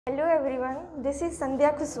Hello everyone, this is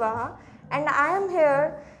Sandhya Kushwaha and I am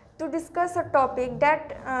here to discuss a topic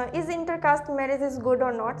that is intercaste marriage is good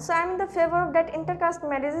or not. So I am in the favor of that intercaste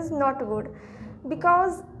marriage is not good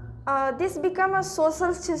because this become a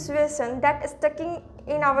social situation that is stuck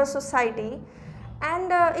in our society.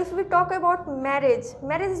 And if we talk about marriage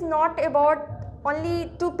is not about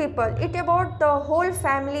only two people, it about the whole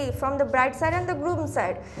family from the bride side and the groom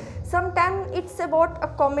side. Sometimes it's about a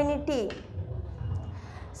community.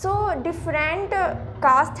 So different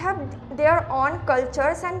castes have their own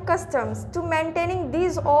cultures and customs. To maintaining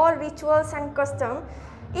these all rituals and customs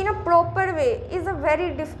in a proper way is a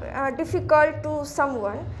very difficult to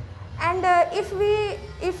someone. And if we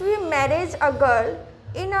marriage a girl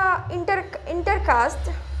in a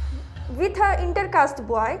intercaste with a intercaste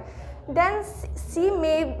boy, then she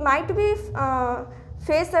might be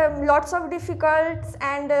face lots of difficulties,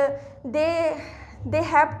 and they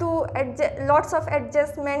have to lots of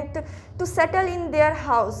adjustment to settle in their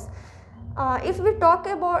house. If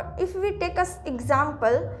we take as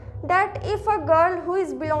example that if a girl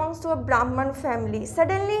who belongs to a Brahman family,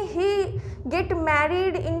 suddenly he get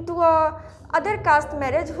married into a other caste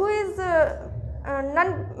marriage who is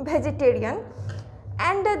non-vegetarian,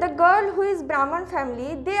 and the girl who is Brahman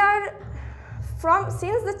family, they are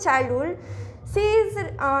since the childhood she is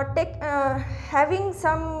having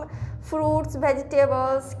some fruits,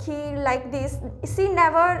 vegetables, kheer, like this. She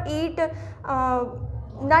never eat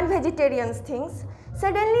non-vegetarian things.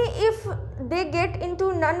 Suddenly if they get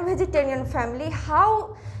into non-vegetarian family,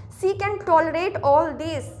 how she can tolerate all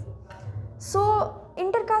this? So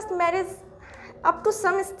intercaste marriage, up to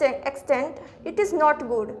some extent, it is not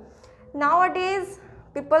good. Nowadays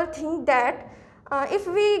people think that if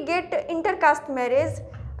we get intercaste marriage,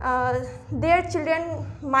 their children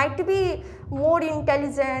might be more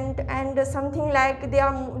intelligent and something like they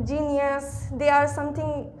are genius, they are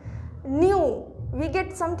something new, we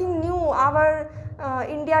get something new, our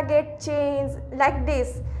India get changed, like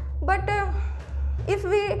this. But if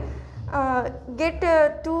we get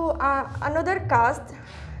to another caste,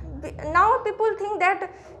 now people think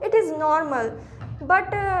that it is normal,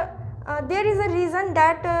 but there is a reason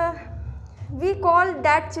that we call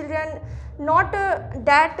that children not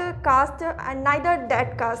that caste and neither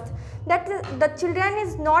that caste, that the children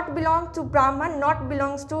is not belong to Brahman, not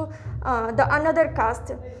belongs to the another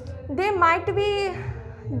caste. They might be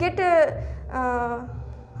get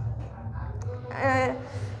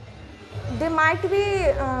they might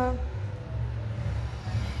be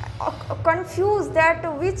confused that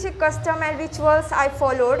which custom and rituals I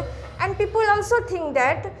followed. And people also think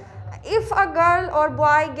that if a girl or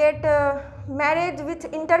boy get married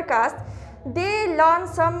with intercaste, they learn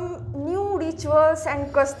some new rituals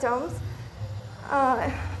and customs.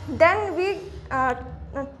 Then we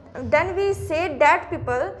say that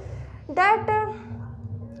people that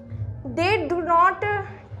they do not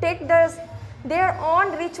take their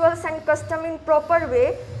own rituals and custom in proper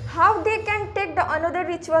way. How they can take the another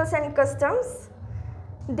rituals and customs?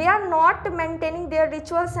 They are not maintaining their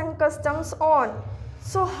rituals and customs on.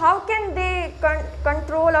 So how can they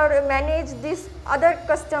control or manage these other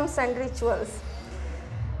customs and rituals?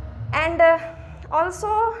 And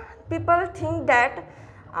also people think that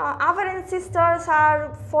our ancestors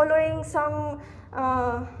are following some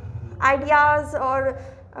ideas or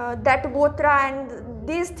that gotra and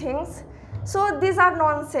these things. So these are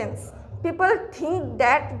nonsense. People think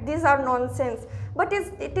that these are nonsense, but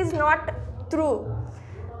it is not true.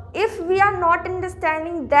 If we are not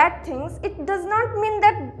understanding that things, it does not mean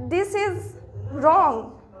that this is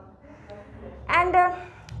wrong. And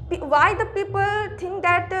why the people think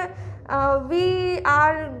that we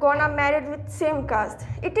are gonna marry with same caste?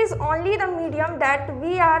 It is only the medium that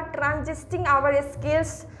we are transitioning our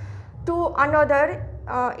skills to another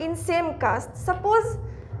in same caste. Suppose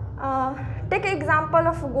take an example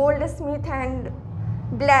of goldsmith and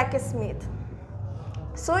blacksmith.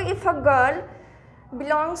 So if a girl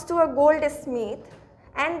belongs to a goldsmith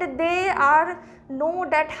and they know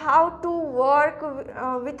that how to work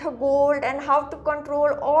with a gold and how to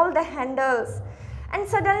control all the handles, and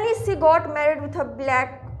suddenly she got married with a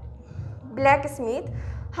blacksmith,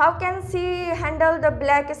 how can she handle the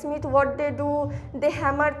blacksmith? What they do, they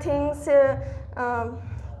hammer things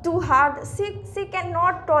too hard. She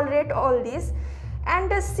cannot tolerate all this, and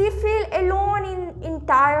she feel alone in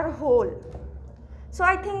entire whole. So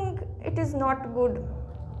I think it is not good.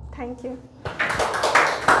 Thank you.